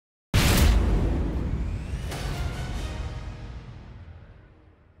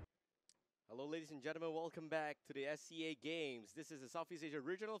Hello, ladies and gentlemen. Welcome back to the SCA Games. This is the Southeast Asia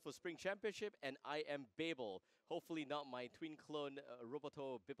Regional for Spring Championship, and I am Babel. Hopefully, not my twin clone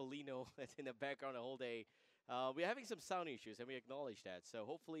Roboto Bipolino that's in the background the whole day. We're having some sound issues, and we acknowledge that. So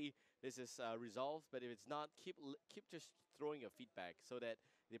hopefully, this is resolved. But if it's not, keep just throwing your feedback so that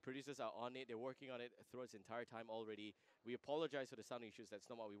the producers are on it. They're working on it throughout its entire time already. We apologize for the sound issues. That's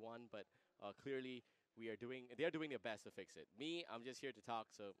not what we want, but clearly they're doing their best to fix it. Me, I'm just here to talk.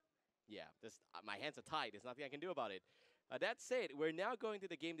 So yeah, my hands are tied. There's nothing I can do about it. That said, we're now going to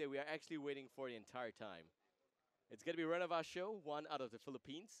the game that we are actually waiting for the entire time. It's going to be Renovatio, one out of the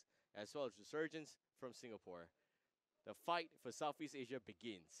Philippines, as well as Resurgence from Singapore. The fight for Southeast Asia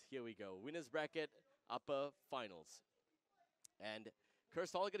begins. Here we go. Winners bracket, upper finals. And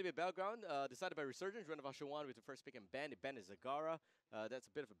Curse Hall is going to be a battleground decided by Resurgence. Renovatio 1 with the first pick and ban. The ban is Zagara. That's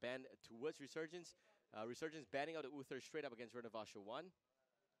a bit of a ban towards Resurgence. Resurgence banning out the Uther straight up against Renovatio 1.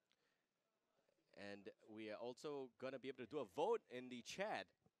 And we are also going to be able to do a vote in the chat.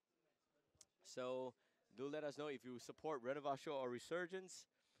 So do let us know if you support Renovatio or Resurgence.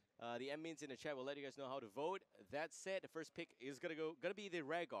 The admins in the chat will let you guys know how to vote. That said, the first pick is gonna be the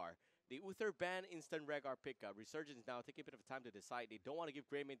Rhaegar. The Uther ban instant Rhaegar pickup. Resurgence now taking a bit of time to decide. They don't want to give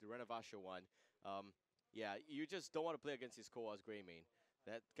Greymane to Renovatio 1. Yeah, you just don't want to play against his co-as Greymane.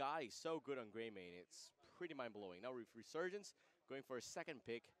 That guy is so good on Greymane. It's pretty mind-blowing. Now with Resurgence going for a second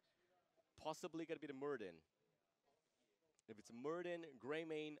pick. Possibly going to be the Murden. If it's Murden,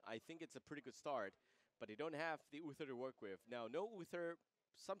 Greymane, I think it's a pretty good start. But they don't have the Uther to work with. Now, no Uther,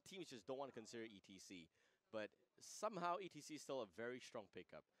 some teams just don't want to consider ETC. But somehow ETC is still a very strong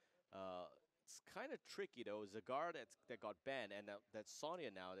pickup. It's kind of tricky though. Zagar that got banned, and that Sonya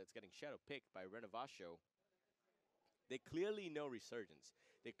now that's getting shadow picked by Renovatio. They clearly know Resurgence.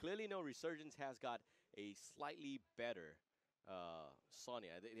 They clearly know Resurgence has got a slightly better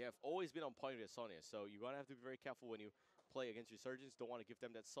Sonya. They have always been on point with Sonya, so you're going to have to be very careful when you play against Resurgence. Don't want to give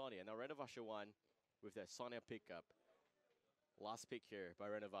them that Sonya. Now Renovatio 1 with that Sonya pickup. Last pick here by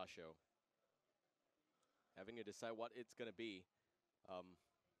Renovatio. Having to decide what it's going to be.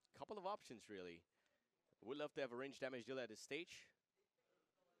 Couple of options really. Would love to have a range damage dealer at this stage.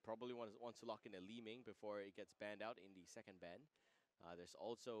 Probably wants to lock in a Li Ming before it gets banned out in the second ban. There's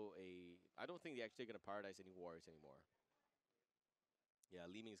also I don't think they're actually going to prioritize any warriors anymore. Yeah,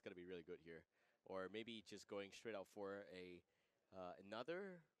 Li Ming is going to be really good here. Or maybe just going straight out for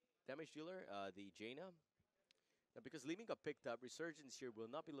another damage dealer, the Jaina. Now, because Li Ming got picked up, Resurgence here will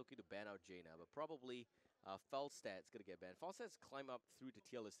not be looking to ban out Jaina, but probably Feldstad's going to get banned. Feldstad's climb up through the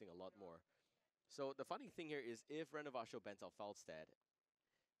tier listing a lot more. So the funny thing here is if Renovatio bans out Feldstad,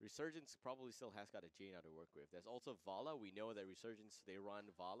 Resurgence probably still has got a Jaina to work with. There's also Vala. We know that Resurgence, they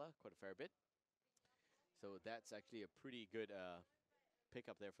run Vala quite a fair bit. So that's actually a pretty good pick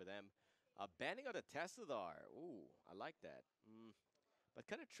up there for them. Banning out a Tesladar. Ooh, I like that. But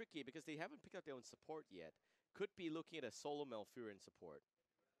kind of tricky because they haven't picked up their own support yet. Could be looking at a solo Malfurion support.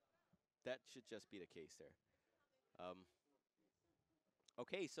 That should just be the case there.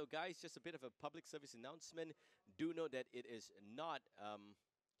 Okay, so guys, just a bit of a public service announcement. Do know that it is not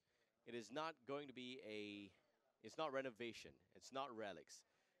going to be it's not Renovation. It's not Relics.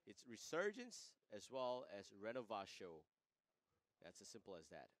 It's Resurgence as well as Renovatio. That's as simple as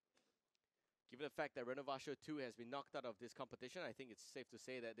that. Given the fact that Renovatio 2 has been knocked out of this competition, I think it's safe to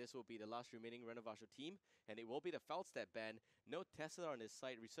say that this will be the last remaining Renovatio team, and it will be the Feldstad ban. No Tesla on this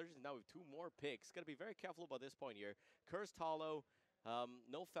side. Resurgence now with 2 more picks. Got to be very careful about this point here. Cursed Hollow,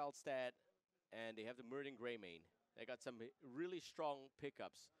 no Feldstad, and they have the Murden Greymane. They got some really strong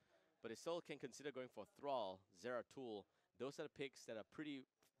pickups, but they still can consider going for Thrall, Zeratul. Those are the picks that are pretty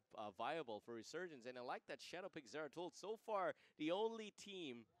viable for Resurgence, and I like that shadow pick Zeratul. So far, the only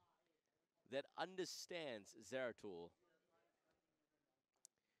team that understands Zeratul.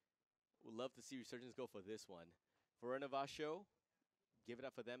 Would love to see Resurgence go for this one. For Renovatio, give it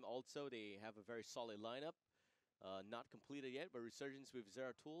up for them also. They have a very solid lineup. Not completed yet, but Resurgence with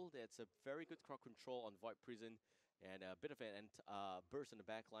Zeratul. That's a very good crowd control on Void Prison. And a bit of an burst on the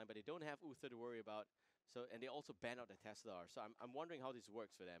back line, but they don't have Uther to worry about. So, and they also ban out the Tesla. So I'm wondering how this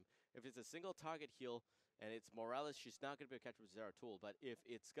works for them. If it's a single target heal, and it's Morales, she's not going to be able to catch with Zeratul. But if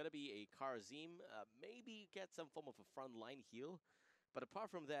it's going to be a Karazim, maybe get some form of a frontline heal. But apart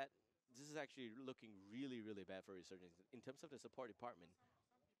from that, this is actually looking really, really bad for Resurgence. In terms of the support department,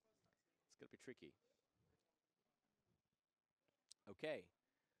 it's going to be tricky. Okay.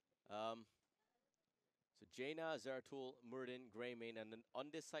 So Jaina, Zeratul, Murden, Greymane, and then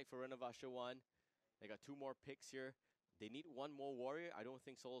on this side for Renovatio 1, they got 2 more picks here. They need 1 more warrior. I don't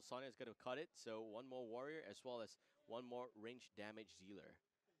think Solo Sonya is going to cut it. So 1 more warrior as well as 1 more range damage dealer.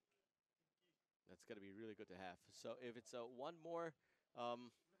 That's gonna be really good to have. So if it's one more,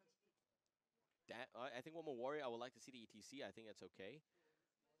 um, I think one more warrior, I would like to see the ETC. I think that's okay.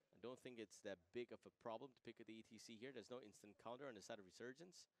 I don't think it's that big of a problem to pick the ETC here. There's no instant counter on the side of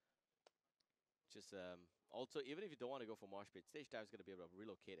Resurgence. Just also, even if you don't want to go for Mosh Pit, Stage Dive is going to be able to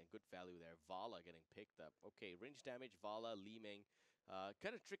relocate and good value there. Vala getting picked up. Okay, range damage, Vala, Li Ming.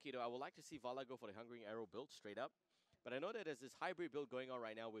 Kind of tricky though. I would like to see Vala go for the Hungering Arrow build straight up. But I know that there's this hybrid build going on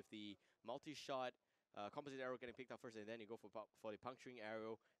right now with the multi-shot composite arrow getting picked up first, and then you go for the puncturing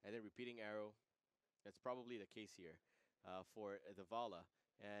arrow and then repeating arrow. That's probably the case here for the Vala.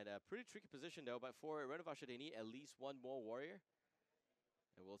 And a pretty tricky position though, but for Renovatio, they need at least one more warrior.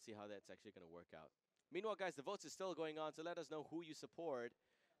 And we'll see how that's actually going to work out. Meanwhile, guys, the votes is still going on, so let us know who you support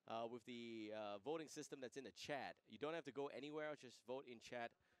with the voting system that's in the chat. You don't have to go anywhere, just vote in chat.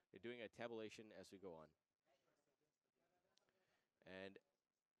 We're doing a tabulation as we go on. And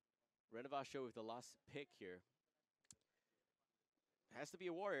Renovatio with the last pick here. Has to be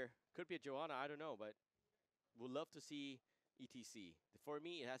a warrior. Could be a Joanna, I don't know, but we'll love to see ETC. For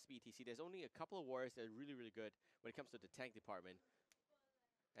me, it has to be ETC. There's only a couple of warriors that are really, really good when it comes to the tank department.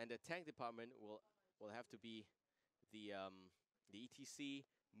 And the tank department will have to be the ETC,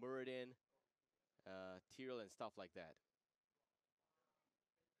 Muradin, Tyrell, and stuff like that.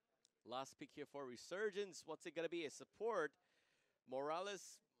 Last pick here for Resurgence. What's it going to be? A support.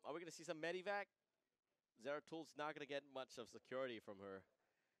 Morales. Are we going to see some Medivac? Zaratul's not going to get much of security from her.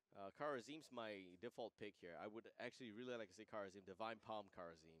 Karazim's my default pick here. I would actually really like to see Karazim. Divine Palm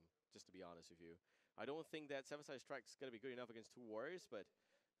Karazim, just to be honest with you. I don't think that 7-side strike is going to be good enough against two warriors, but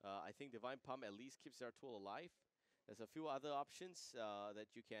I think Divine Palm at least keeps Zeratul alive. There's a few other options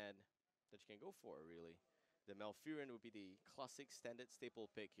that you can go for, really. The Malfurion would be the classic standard staple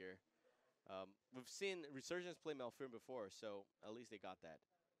pick here. We've seen Resurgence play Malfurion before, so at least they got that.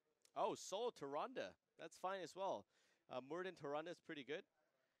 Oh, Solo Tyrande. That's fine as well. Muradin Tyrande is pretty good.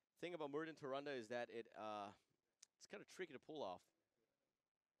 Thing about Muradin Tyrande is that it's kind of tricky to pull off.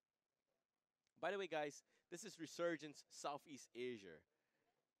 By the way, guys, this is Resurgence Southeast Asia.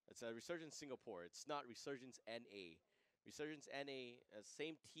 It's a Resurgence Singapore. It's not Resurgence NA. Resurgence NA,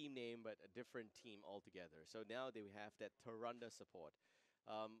 same team name, but a different team altogether. So now they have that Tyrande support.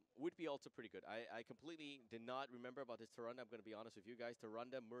 Would be also pretty good. I completely did not remember about this Tyrande. I'm going to be honest with you guys.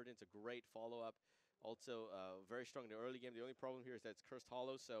 Tyrande, Muradin's a great follow-up. Also, very strong in the early game. The only problem here is that it's Cursed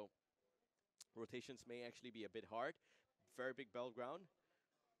Hollow, so rotations may actually be a bit hard. Very big battleground.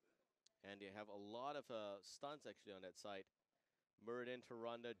 And they have a lot of stuns actually on that side. Muradin,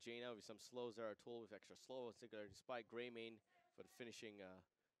 Tyrande, Jaina with some slow Zeratul with extra slow, particularly despite Greymane for the finishing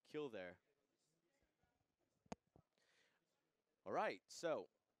kill there. All right, so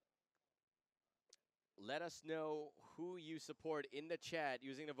let us know who you support in the chat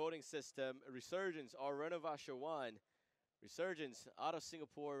using the voting system. Resurgence or Renovatio 1. Resurgence out of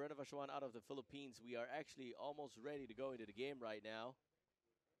Singapore, Renovatio 1 out of the Philippines. We are actually almost ready to go into the game right now.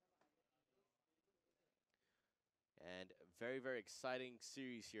 And very, very exciting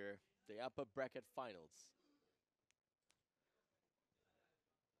series here. The upper bracket finals.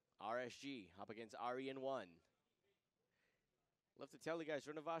 RSG up against REN1. Love to tell you guys,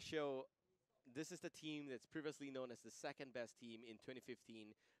 Renovatio, this is the team that's previously known as the second best team in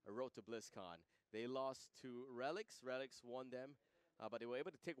 2015 Road to BlizzCon. They lost to Relics. Relics won them, but they were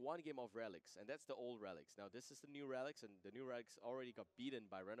able to take one game off Relics, and that's the old Relics. Now, this is the new Relics, and the new Relics already got beaten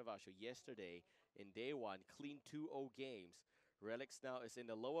by Renovatio yesterday in day one. Clean 2-0 games. Relics now is in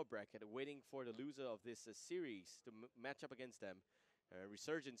the lower bracket, waiting for the loser of this series to match up against them.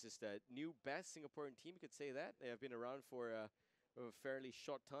 Resurgence is the new best Singaporean team, you could say that. They have been around for a fairly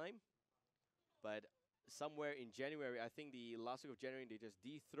short time. But somewhere in January, I think the last week of January, they just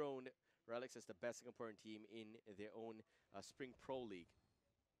dethroned Relics as the best Singaporean team in their own Spring Pro League.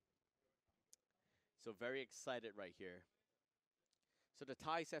 So very excited right here. So the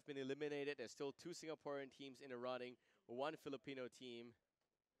Thais have been eliminated. There's still 2 Singaporean teams in the running, 1 Filipino team.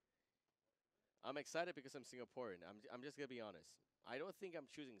 I'm excited because I'm Singaporean. I'm just going to be honest. I don't think I'm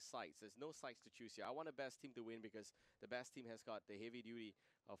choosing sites. There's no sites to choose here. I want the best team to win because the best team has got the heavy duty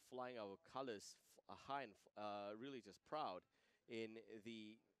of flying our colors high and really just proud in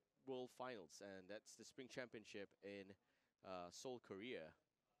the World Finals. And that's the Spring Championship in Seoul, Korea.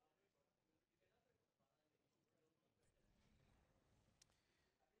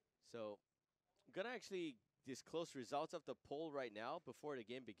 So I'm going to actually disclose results of the poll right now before the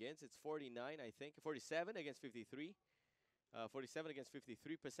game begins. It's 49, I think. 47 against 53. 47 against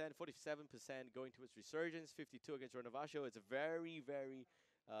 53%, 47% going towards Resurgence, 52 against Renovatio. It's a very, very,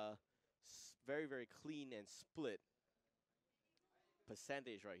 very clean and split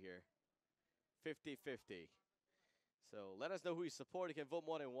percentage right here 50-50. So let us know who you support. You can vote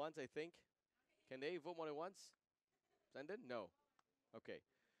more than once, I think. Can they vote more than once? Send it? No. Okay.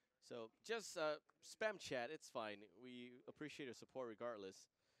 So just spam chat. It's fine. We appreciate your support regardless.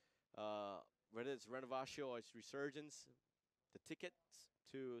 Whether it's Renovatio or it's Resurgence, the tickets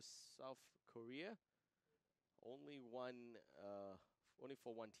to South Korea, only one, only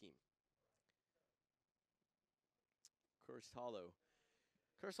for one team. Cursed Hollow.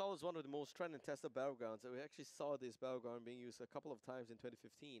 Cursed Hollow is one of the most tried and tested battlegrounds. We actually saw this battleground being used a couple of times in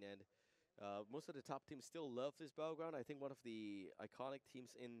 2015, and most of the top teams still love this battleground. I think one of the iconic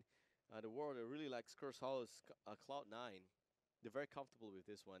teams in the world that really likes Cursed Hollow is Cloud9. They're very comfortable with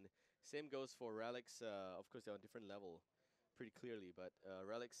this one. Same goes for Relics. Of course, they're on a different level, pretty clearly. But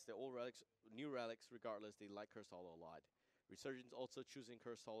Relics, the old Relics, new Relics, regardless, they like Cursed Hollow a lot. Resurgence also choosing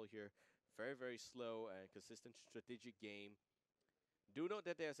Cursed Hollow here. Very, very slow and consistent strategic game. Do note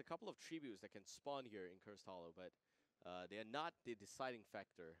that there's a couple of tributes that can spawn here in Cursed Hollow, but they are not the deciding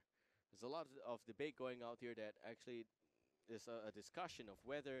factor. There's a lot of debate going out here that actually is a discussion of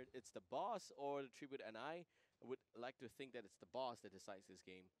whether it's the boss or the tribute, and I would like to think that it's the boss that decides this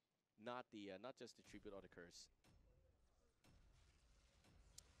game, not just the tribute or the curse.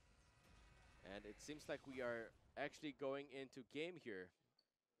 And it seems like we are actually going into game here.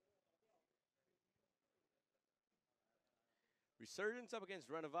 Resurgence up against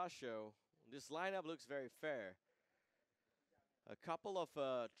Renovatio. This lineup looks very fair. A couple of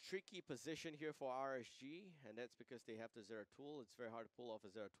tricky position here for RSG, and that's because they have the Zera tool. It's very hard to pull off a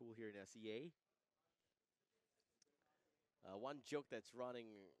Zera tool here in SEA. One joke that's running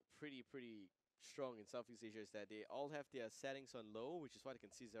pretty strong in Southeast Asia is that they all have their settings on low, which is why they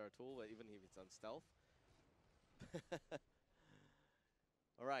can see Zera tool, even if it's on stealth.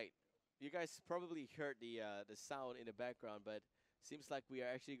 All right. You guys probably heard the sound in the background, but seems like we are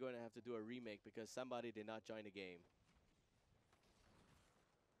actually going to have to do a remake because somebody did not join the game.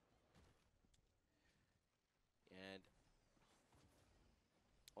 And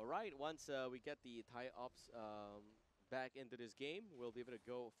all right, once we get the Thai ops back into this game, we'll be able to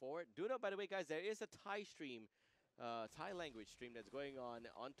go forward. Do know, by the way, guys, there is a Thai stream, Thai language stream that's going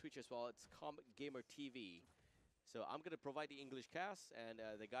on Twitch as well. It's Comic Gamer TV. So I'm going to provide the English cast, and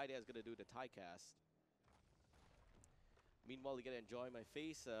the guy there is going to do the Thai cast. Meanwhile, you get to enjoy my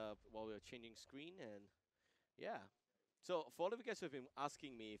face while we're changing screen, and yeah. So for all of you guys who have been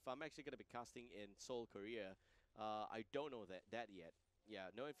asking me if I'm actually going to be casting in Seoul, Korea, I don't know that yet. Yeah,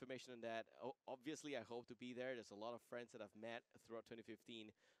 no information on that. Obviously, I hope to be there. There's a lot of friends that I've met throughout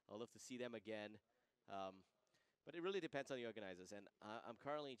 2015. I'd love to see them again. But it really depends on the organizers, and I'm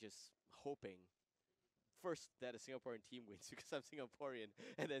currently just hoping first that a Singaporean team wins because I'm Singaporean,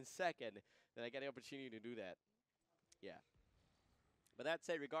 and then second that I get the opportunity to do that. Yeah. But that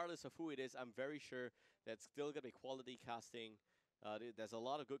said, regardless of who it is, I'm very sure that's still going to be quality casting. There's a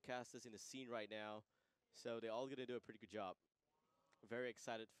lot of good casters in the scene right now, so they're all going to do a pretty good job. Very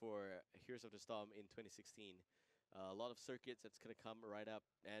excited for Heroes of the Storm in 2016. A lot of circuits that's going to come right up,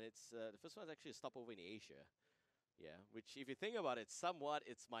 and it's the first one's actually a stopover in Asia. Yeah, which if you think about it, somewhat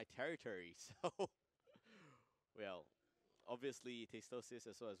it's my territory, so... Well, obviously, Tastosis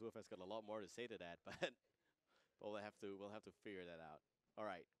as well as Wolf has got a lot more to say to that, but we'll have to figure that out. All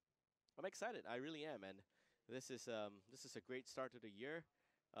right, I'm excited. I really am, and this is a great start to the year.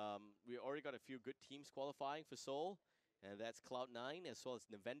 We already got a few good teams qualifying for Seoul, and that's Cloud9 as well as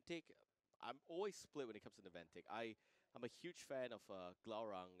Neventic. I'm always split when it comes to Neventic. I'm a huge fan of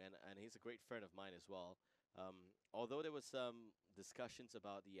Glaurang, and he's a great friend of mine as well. Although there was some discussions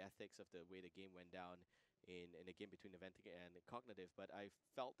about the ethics of the way the game went down in a game between Neventic and Cognitive, but I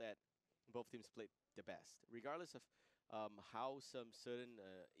felt that both teams played the best. Regardless of how some certain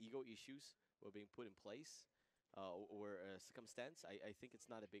ego issues were being put in place or circumstance, I think it's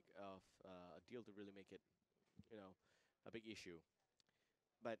not a big a deal to really make it, a big issue.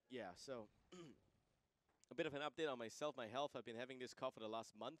 But yeah, so a bit of an update on myself, my health. I've been having this cough for the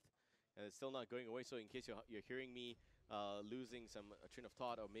last month, and it's still not going away. So in case you're hearing me losing some train of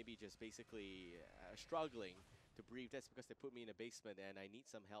thought, or maybe just basically struggling to breathe, that's because they put me in a basement and I need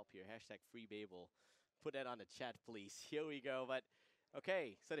some help here. Hashtag free Babel. Put that on the chat, please. Here we go. But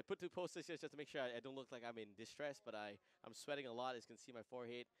okay, so they put two posters here just to make sure I don't look like I'm in distress, but I'm sweating a lot, as you can see my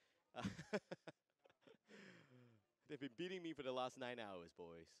forehead. They've been beating me for the last 9 hours,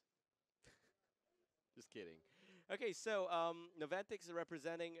 boys. Just kidding. Okay, so Novantix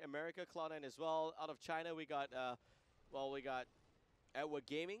representing America, Cloud9 as well. Out of China, we got we got Edward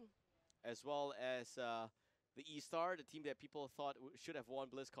Gaming, as well as the E-Star, the team that people thought should have won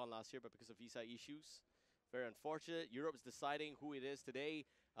BlizzCon last year, but because of visa issues, very unfortunate. Europe's deciding who it is today.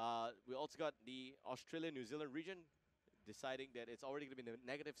 We also got the Australia-New Zealand region deciding that it's already going to be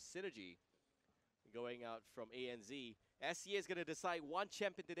negative synergy going out from ANZ. SCA is going to decide one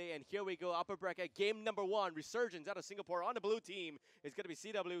champion today, and here we go, upper bracket, game number 1, Resurgence out of Singapore on the blue team. It's going to be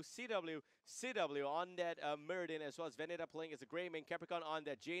CW on that Mirrodin, as well as Vendetta playing as a Grey main, Capricorn on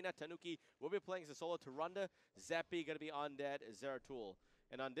that Jaina, Tanuki will be playing as a solo Turanda, Zappy going to be on that Zeratul.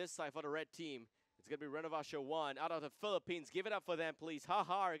 And on this side for the red team, it's going to be Renovatio 1 out of the Philippines. Give it up for them, please.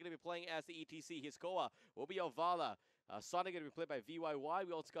 Haha, are going to be playing as the ETC. Hiskoa will be Ovala. Sonic going to be played by VYY.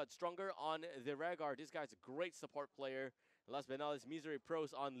 We also got Stronger on the Rhaegar. This guy's a great support player. Last but not least, Misery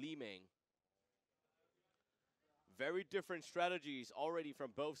Pros on Li Ming. Very different strategies already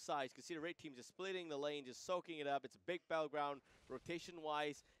from both sides. You can see the red team just splitting the lane, just soaking it up. It's a big battleground.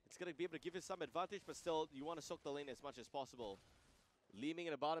 Rotation-wise, it's going to be able to give you some advantage, but still, you want to soak the lane as much as possible. Li Ming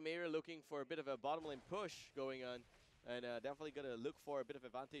in the bottom area looking for a bit of a bottom lane push going on. And definitely going to look for a bit of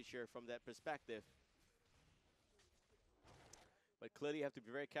advantage here from that perspective. But clearly you have to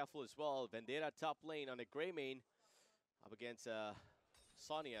be very careful as well. Vendetta top lane on the Grey main up against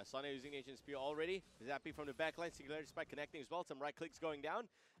Sonya. Sonya using the Ancient Spear already. Zappy from the backline. Singularity Spike connecting as well. Some right clicks going down.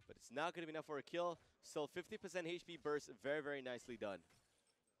 But it's not going to be enough for a kill. Still 50% HP burst. Very, very nicely done.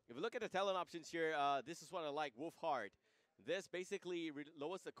 If we look at the talent options here, this is what I like. Wolf Heart. This basically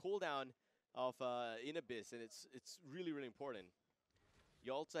lowers the cooldown of Inabis. And it's really, really important.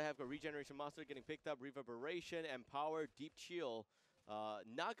 You also have a Regeneration Master getting picked up, Reverberation, Empower, Deep Chill.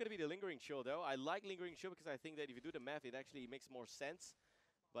 Not going to be the Lingering Chill though. I like Lingering Chill because I think that if you do the math, it actually makes more sense.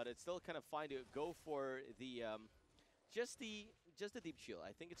 But it's still kind of fine to go for the just the Deep Chill.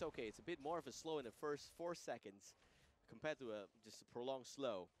 I think it's okay. It's a bit more of a slow in the first 4 seconds compared to just a prolonged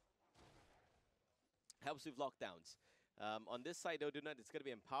slow. Helps with lockdowns. On this side though, it's going to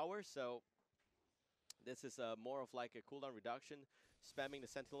be Empower, so this is more of like a cooldown reduction. Spamming the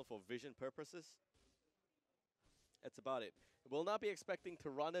Sentinel for vision purposes. That's about it. We'll not be expecting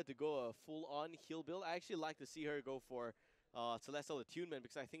Tirana to go a full-on heal build. I actually like to see her go for Celestial Attunement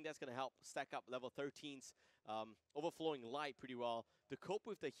because I think that's going to help stack up level 13's Overflowing Light pretty well to cope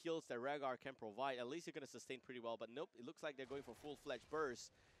with the heals that Rhaegar can provide. At least you're going to sustain pretty well, but nope, it looks like they're going for full-fledged burst.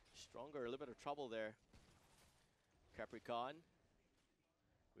 Stronger, a little bit of trouble there. Capricorn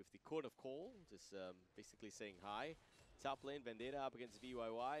with the Court of Coal, just basically saying hi. Top lane, Vendetta up against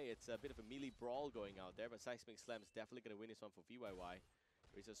VYY. It's a bit of a melee brawl going out there, but Seismic Slam is definitely going to win this one for VYY.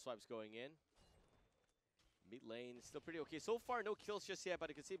 Razor Swipes going in. Mid lane, still pretty okay. So far, no kills just yet, but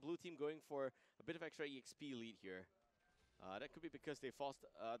you can see blue team going for a bit of extra EXP lead here. That could be because they forced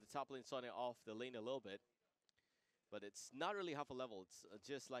the top lane Sonya off the lane a little bit. But it's not really half a level. It's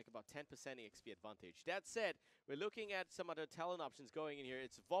just like about 10% EXP advantage. That said, we're looking at some other talent options going in here.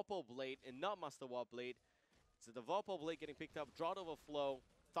 It's Vorpal Blade and not Master War Blade. So the Vorpal Blade getting picked up, Drought Overflow,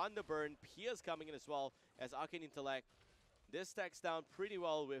 Thunderburn, Pierce coming in as well as Arcane Intellect. This stacks down pretty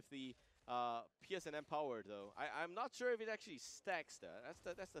well with the Pierce and Empower though. I'm not sure if it actually stacks there.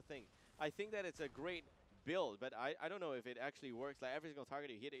 That's the thing. I think that it's a great build, but I don't know if it actually works. Like every single target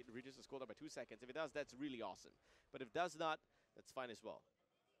you hit, it reduces cooldown by 2 seconds. If it does, that's really awesome. But if it does not, that's fine as well.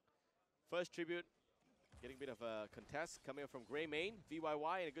 First tribute. Getting a bit of a contest coming up from Grey main.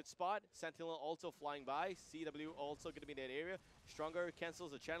 VYY in a good spot. Sentinel also flying by. CW also going to be in that area. Stronger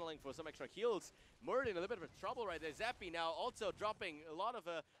cancels the channeling for some extra heals. Murden, a little bit of trouble right there. Zappy now also dropping a lot of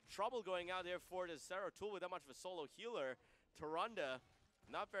trouble going out there for the Zeratul with that much of a solo healer. Turanda,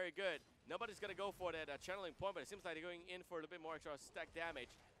 not very good. Nobody's going to go for that channeling point, but it seems like they're going in for a little bit more extra stack damage.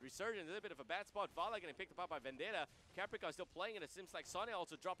 Resurgence, a little bit of a bad spot. Vala getting picked up by Vendetta. Capricorn still playing, and it seems like Sonya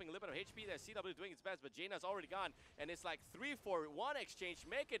also dropping a little bit of HP there. CW doing its best, but Jaina's already gone. And it's like 3-4, 1 exchange.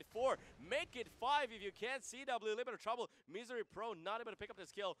 Make it 4, make it 5 if you can. CW, a little bit of trouble. Misery Pro not able to pick up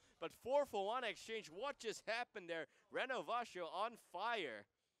this kill, but 4 for 1 exchange. What just happened there? Renovatio on fire.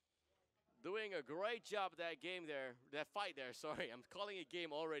 Doing a great job that game there, that fight there, sorry. I'm calling it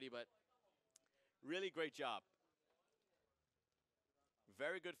game already, but really great job.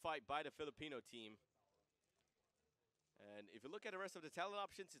 Very good fight by the Filipino team. And if you look at the rest of the talent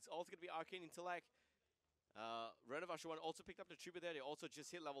options, it's also going to be Arcane Intellect. Renovatio 1 also picked up the tribute there. They also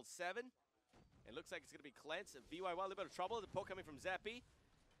just hit level 7. It looks like it's going to be cleansed. VYY, a little bit of trouble. The poke coming from Zappy.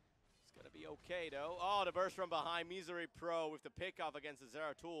 It's going to be okay, though. Oh, the burst from behind. Misery Pro with the pickoff against the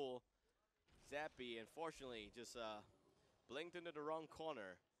Zeratul. Zappy, unfortunately, just blinked into the wrong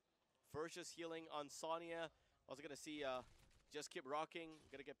corner. First just healing on Sonya. Also going to see Just Keep Rocking.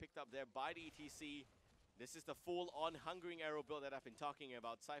 Going to get picked up there by the ETC. This is the full-on Hungering Arrow build that I've been talking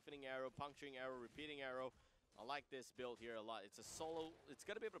about. Siphoning Arrow, Puncturing Arrow, Repeating Arrow. I like this build here a lot. It's a solo. It's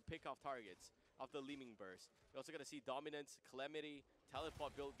going to be able to pick off targets of the Leeming Burst. You're also going to see Dominance, Calamity,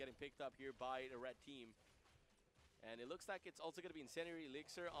 Teleport build getting picked up here by the red team. And it looks like it's also going to be Incendiary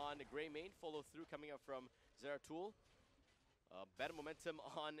Elixir on the gray main. Follow through coming up from Zeratul. Better momentum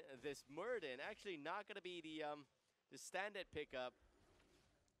on this Murden. Actually not going to be the standard pickup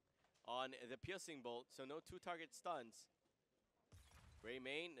on the Piercing Bolt. So no 2-target stuns. Gray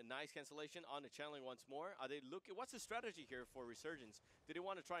main, a nice cancellation on the channeling once more. Are they looking? What's the strategy here for Resurgence? Do they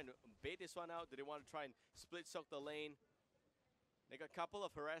want to try and bait this one out? Do they want to try and split soak the lane? They got a couple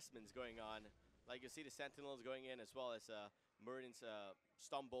of harassments going on. Like you see the Sentinels going in as well as Murden's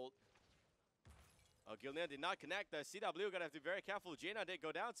Storm Bolt. Gilnean did not connect. The CW gonna have to be very careful. Jaina did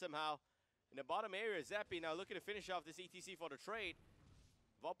go down somehow. In the bottom area, Zeppy now looking to finish off this ETC for the trade.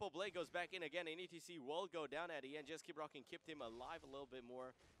 Vopo Blade goes back in again, and ETC will go down at the end. Just Keep Rocking kept him alive a little bit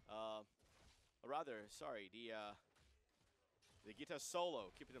more. Rather, sorry, the guitar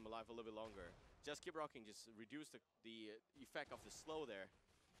solo keeping him alive a little bit longer. Just Keep Rocking just reduced the effect of the slow there.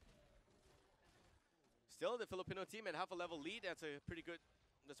 Still, the Filipino team at half a level lead. That's a pretty good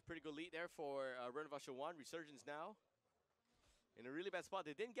lead there for Renovatio 1. Resurgence now in a really bad spot.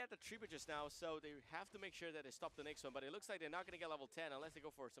 They didn't get the tribute just now, so they have to make sure that they stop the next one. But it looks like they're not going to get level 10 unless they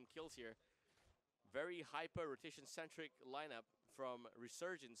go for some kills here. Very hyper rotation-centric lineup from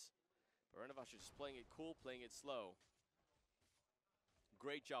Resurgence. But Renovatio just playing it cool, playing it slow.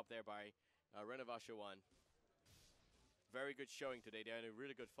 Great job there by Renovatio 1. Very good showing today. They're in a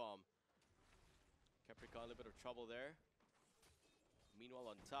really good form. Capricorn, a little bit of trouble there. Meanwhile,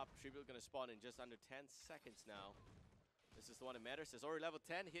 on top, Tribute going to spawn in just under 10 seconds now. This is the one that matters. There's already level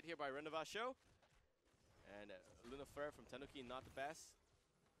 10 hit here by Renovatio. And Lunafer from Tanuki, not the best.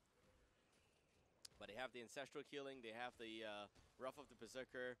 But they have the Ancestral Healing. They have the Wrath of the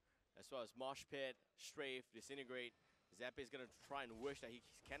Berserker, as well as Mosh Pit, Strafe, Disintegrate. Zeppy is going to try and wish that he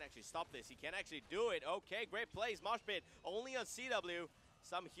can actually stop this. He can actually do it. Okay, great plays. Mosh Pit only on CW.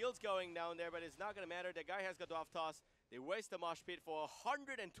 Some heals going down there, but it's not going to matter. The guy has got Dwarf Toss. They waste the Mosh Pit for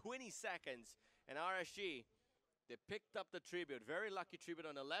 120 seconds. And RSG, they picked up the Tribute. Very lucky Tribute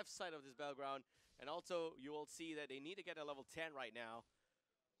on the left side of this battleground. And also, you will see that they need to get a level 10 right now.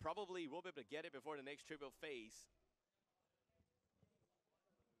 Probably will be able to get it before the next Tribute phase.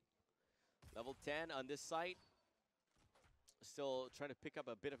 Level 10 on this site. Still trying to pick up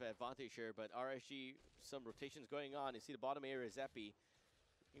a bit of an advantage here, but RSG, some rotations going on. You see the bottom area, Zeppy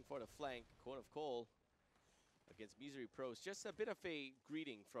looking for the flank. Cone of Coal against Misery Pros. Just a bit of a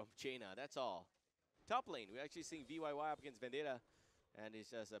greeting from Jaina, that's all. Top lane, we're actually seeing VYY up against Vendetta. And he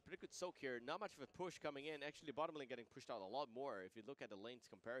says a pretty good soak here. Not much of a push coming in. Actually, bottom lane getting pushed out a lot more if you look at the lanes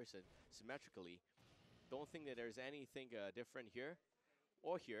comparison symmetrically. Don't think that there's anything different here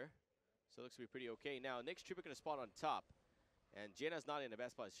or here. So it looks to be pretty okay. Now, next Tribute going to spawn on top. And Jaina's not in the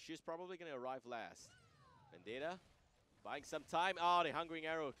best spot. She's probably going to arrive last. Vendetta buying some time. Oh, the Hungering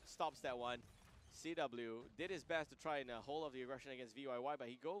Arrow stops that one. CW did his best to try and hold off the aggression against VYY, but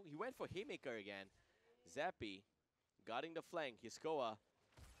he went for Haymaker again. Zappy guarding the flank. Hiskoa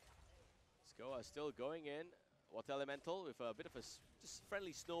still going in. Water Elemental with a bit of a just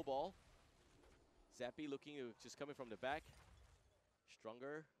friendly snowball. Zappy looking to just coming from the back.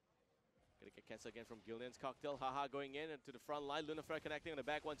 Stronger. Gonna get cancelled again from Gilnean's Cocktail. Haha going in and to the front line. Lunafer connecting on the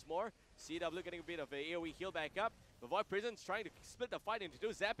back once more. CW getting a bit of a AoE heal back up. The Void Prison's trying to split the fight into two.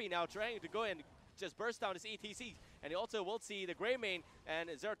 Zappy now trying to go and just burst down his ETC. And he also will see the Grey Main and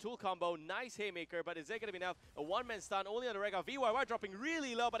Zeratul combo. Nice Haymaker, but is there going to be enough? A one-man stun only on the Rega. VYY dropping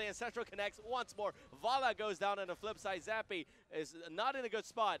really low, but the Ancestral connects once more. Vala goes down on the flip side. Zappy is not in a good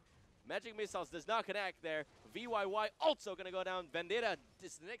spot. Magic Missiles does not connect there. VYY also going to go down. Vendetta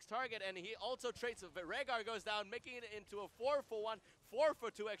is the next target, and he also trades. Rhaegar goes down, making it into a 4-for-1,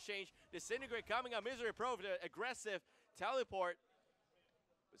 4-for-2 exchange. Disintegrate coming up. Misery Pro with an aggressive teleport.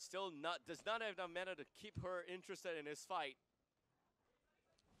 But still does not have enough mana to keep her interested in this fight.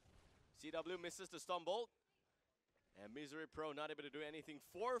 CW misses the Storm Bolt. And Misery Pro not able to do anything.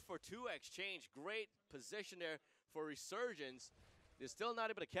 4-for-2 exchange. Great position there for Resurgence. They're still not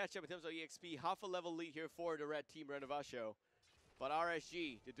able to catch up in terms of EXP. Half a level lead here for the red team, Renovatio. But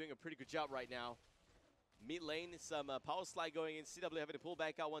RSG, they're doing a pretty good job right now. Mid lane, some power slide going in. CW having to pull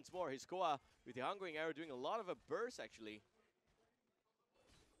back out once more. Hiskoa with the Hungering Arrow doing a lot of a burst, actually.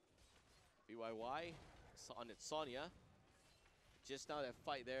 VYY on it, Sonya. Just now that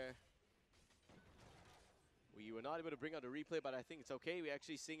fight there. We were not able to bring out the replay, but I think it's okay. We're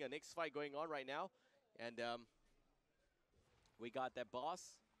actually seeing a next fight going on right now. And we got that boss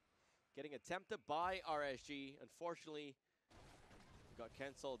getting attempted by RSG. Unfortunately, got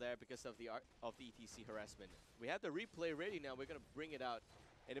cancelled there because of the ETC harassment. We have the replay ready now. We're going to bring it out.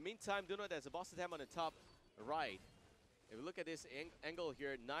 In the meantime, do know there's a boss attack on the top right. If you look at this angle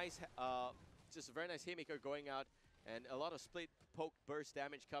here, nice, just a very nice haymaker going out, and a lot of split poke burst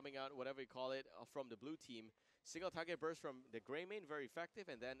damage coming out, whatever you call it, from the blue team. Single target burst from the gray main, very effective,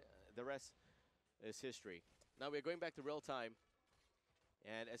 and then the rest is history. Now we're going back to real time,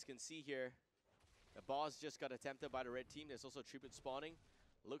 and as you can see here, the boss just got attempted by the red team. There's also tribute spawning.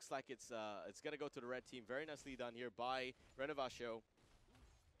 Looks like it's gonna go to the red team. Very nicely done here by Renovatio.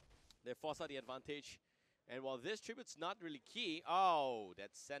 They force out the advantage. And while this tribute's not really key, oh,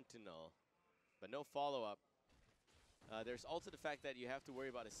 that's Sentinel. But no follow-up. There's also the fact that you have to worry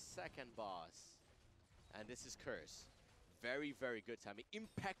about a second boss. And this is Curse. Very, very good timing.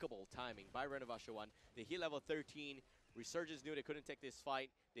 Impeccable timing by Renovatio 1. They hit level 13. Resurgence knew they couldn't take this fight.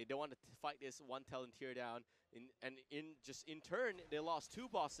 They don't want to fight this one talent tier down. In turn, they lost 2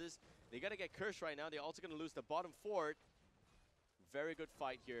 bosses. They got to get Curse right now. They're also going to lose the bottom fort. Very good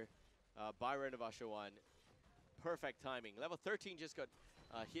fight here by Renovatio 1. Perfect timing. Level 13 just got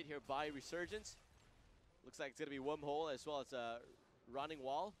hit here by Resurgence. Looks like it's going to be Wormhole as well as a Running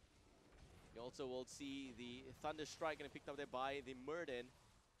Wall. You also will see the Thunder Strike getting picked up there by the Murden.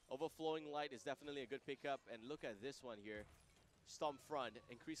 Overflowing Light is definitely a good pickup. And look at this one here. Storm Front,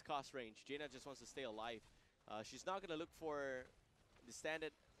 increased cost range. Jaina just wants to stay alive. She's not going to look for the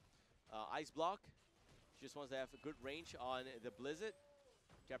standard Ice Block. She just wants to have a good range on the Blizzard.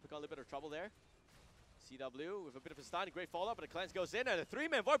 Capricorn, a little bit of trouble there. CW with a bit of a stun, great follow-up, but the cleanse goes in, and a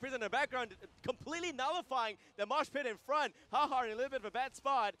 3-man Void Prison in the background, completely nullifying the Mosh Pit in front. Hahar in a little bit of a bad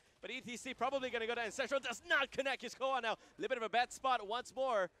spot, but ETC probably going to go to Ancestral, does not connect his Koa now. A little bit of a bad spot once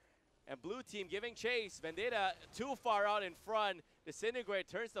more, and blue team giving chase. Vendetta too far out in front. Disintegrate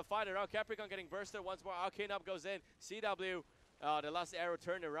turns the fight around. Capricorn getting bursted once more. Arcane Up goes in. CW, the last arrow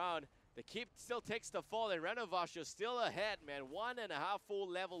turned around. The keep still takes the fall, and Renovatio still ahead, man. 1.5 full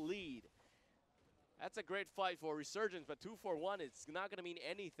level lead. That's a great fight for Resurgence, but 2-4-1, it's not going to mean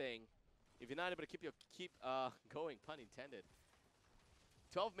anything if you're not able to keep going, pun intended.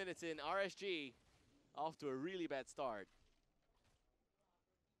 12 minutes in, RSG off to a really bad start.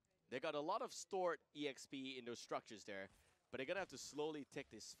 They got a lot of stored EXP in those structures there, but they're going to have to slowly take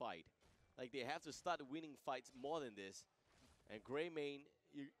this fight. Like, they have to start winning fights more than this. And Greymane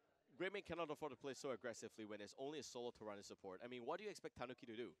cannot afford to play so aggressively when there's only a solo Tyrande support. I mean, what do you expect Tanuki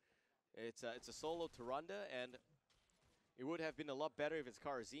to do? It's a solo Tyrande, and it would have been a lot better if it's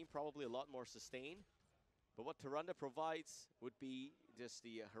Kharazim, probably a lot more sustained. But what Tyrande provides would be just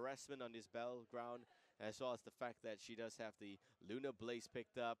the harassment on this battleground, as well as the fact that she does have the Lunar Blaze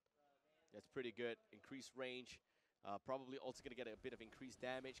picked up. That's pretty good. Increased range. Probably also going to get a bit of increased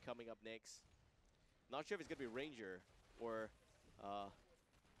damage coming up next. Not sure if it's going to be Ranger or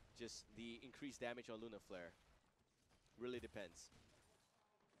just the increased damage on Lunar Flare. Really depends.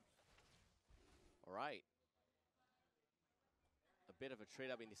 All right. A bit of a trade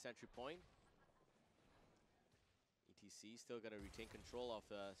up in the sentry point. ETC still going to retain control of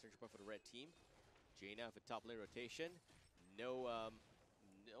the sentry point for the red team. Jaina with a top lane rotation. No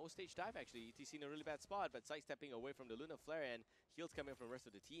stage dive actually. ETC in a really bad spot, but sidestepping away from the Lunar Flare, and heals coming from the rest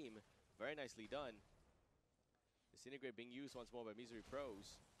of the team. Very nicely done. Disintegrate being used once more by Misery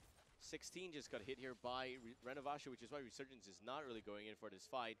Pros. 16 just got hit here by Renovatio, which is why Resurgence is not really going in for this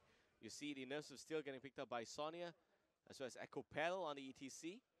fight. You see the Nerfs of Steel getting picked up by Sonya, as well as Echo Pedal on the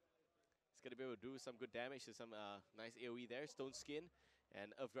ETC. It's going to be able to do some good damage to some nice AoE there. Stone Skin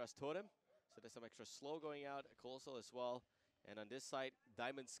and Earthgrass Totem. So there's some extra slow going out. Colossal as well. And on this side,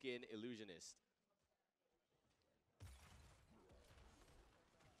 Diamond Skin Illusionist.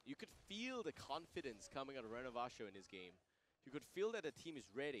 You could feel the confidence coming out of Renovatio in this game. You could feel that the team is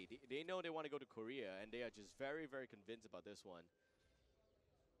ready. They know they want to go to Korea, and they are just very, very convinced about this one.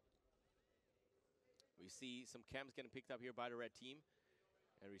 We see some camps getting picked up here by the red team.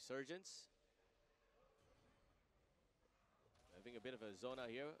 And Resurgence. Having a bit of a zone out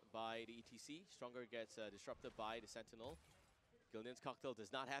here by the ETC. Stronger gets disrupted by the Sentinel. Gilnean's Cocktail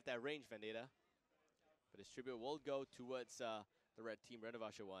does not have that range, Vendetta. But his tribute will go towards the red team,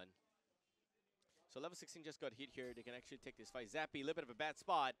 Renovatio 1. So level 16 just got hit here. They can actually take this fight. Zappy, a little bit of a bad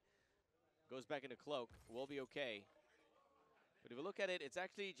spot. Goes back into Cloak. Will be okay. But if you look at it, it's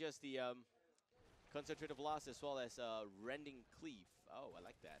actually just the Concentrated Blast as well as Rending Cleave. Oh, I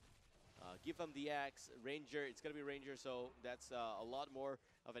like that. Give them the axe. Ranger, it's going to be Ranger, so that's a lot more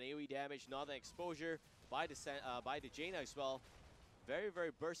of an AoE damage. Northern Exposure by the Jaina as well. Very, very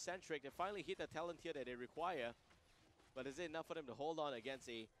burst-centric. They finally hit the talent tier that they require. But is it enough for them to hold on against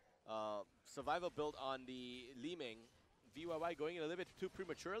a survival build on the Li Ming? VYY going in a little bit too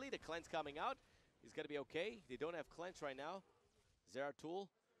prematurely. The cleanse coming out. He's going to be okay. They don't have cleanse right now. Zeratul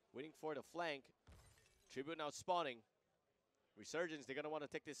waiting for the flank. Tribute now spawning. Resurgence, they're going to want to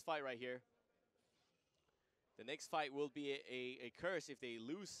take this fight right here. The next fight will be a curse if they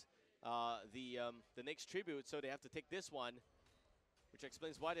lose the next tribute, so they have to take this one, which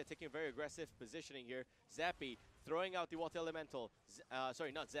explains why they're taking a very aggressive positioning here. Zappy throwing out the Water Elemental.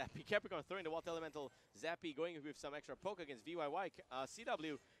 Sorry, not Zappy. Capricorn throwing the Water Elemental. Zappy going with some extra poke against VYY.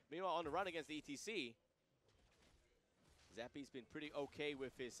 CW, meanwhile, on the run against the ETC. Zappy's been pretty okay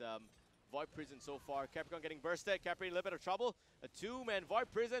with his Void Prison so far. Capricorn getting bursted. Capri in a little bit of trouble. A two-man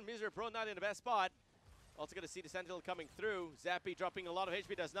Void Prison. Misery Pro not in the best spot. Also going to see the Sentinel coming through. Zappy dropping a lot of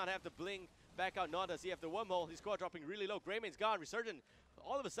HP. Does not have the bling back out. Nor does he have the wormhole. His score dropping really low. Greymane's gone. Resurgent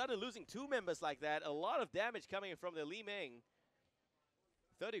all of a sudden losing two members like that. A lot of damage coming from the Li Ming.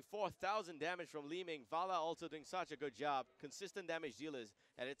 34,000 damage from Li Ming. Vala also doing such a good job. Consistent damage dealers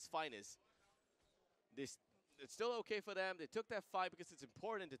at its finest. It's still okay for them. They took that fight because it's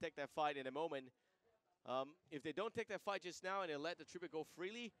important to take that fight in a moment. If they don't take that fight just now and they let the tribute go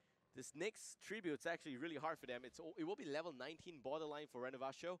freely, this next tribute's actually really hard for them. It will be level 19 borderline for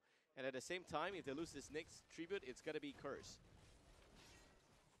Renovatio. And at the same time, if they lose this next tribute, it's going to be Curse.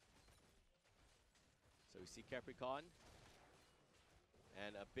 So we see Capricorn.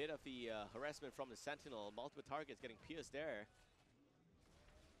 And a bit of the harassment from the Sentinel. Multiple targets getting pierced there.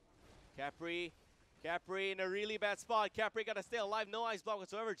 Capri in a really bad spot. Capri got to stay alive. No ice block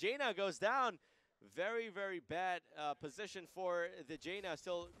whatsoever. Jaina goes down. Very, very bad position for the Jaina.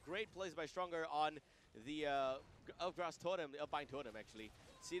 Still great plays by Stronger on the Elfgrass Totem, the Alpine Totem actually.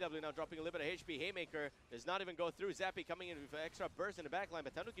 CW now dropping a little bit of HP. Haymaker does not even go through. Zappy coming in with an extra burst in the backline,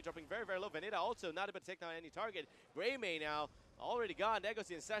 but Tanuki dropping very, very low. Vanita also not able to take down any target. Greymane now already gone. There goes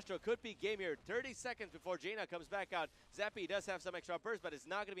the Ancestral. Could be game here. 30 seconds before Jaina comes back out. Zappy does have some extra burst, but it's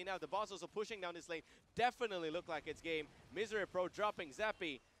not going to be enough. The boss also pushing down this lane. Definitely look like it's game. Misery Pro dropping.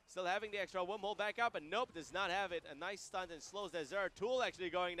 Zappy still having the extra wormhole back up, but nope, does not have it. A nice stunt and slows that Zeratul actually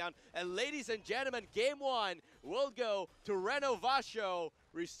going down. And ladies and gentlemen, game one will go to Renovatio.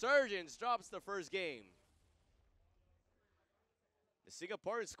 Resurgence drops the first game. The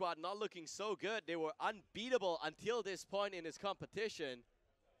Singaporean squad not looking so good. They were unbeatable until this point in this competition.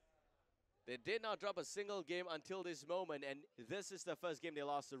 They did not drop a single game until this moment, and this is the first game they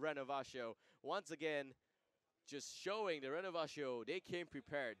lost to Renovatio. Once again, just showing the Renovatio, they came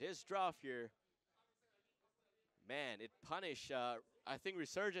prepared. This draft here, man, it punished. I think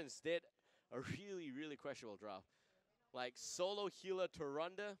Resurgence did a really, really questionable draft. Like solo healer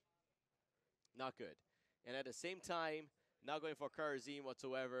Turunda, not good. And at the same time, not going for Karazim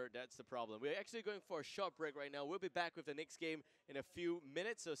whatsoever. That's the problem. We're actually going for a short break right now. We'll be back with the next game in a few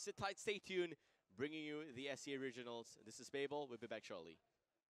minutes. So sit tight, stay tuned, bringing you the SEA Regionals. This is Babel. We'll be back shortly.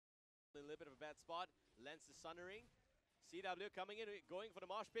 A little bit of a bad spot. Lens is Sundering. CW coming in, going for the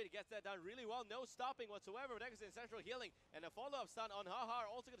mosh pit. He gets that done really well. No stopping whatsoever. That is Ancestral healing. And a follow-up stun on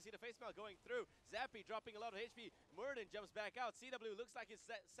Haha. Also going to see the face melt going through. Zappy dropping a lot of HP. Murden jumps back out. CW looks like he's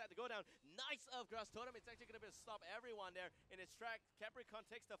set to go down. Nice Elfgrass Totem. It's actually going to stop everyone there in its track. Capricorn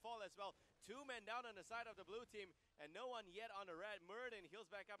takes the fall as well. Two men down on the side of the blue team. And no one yet on the red. Murden heals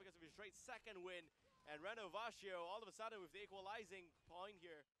back up because of his straight second win. And Renovatio all of a sudden with the equalizing point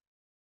here.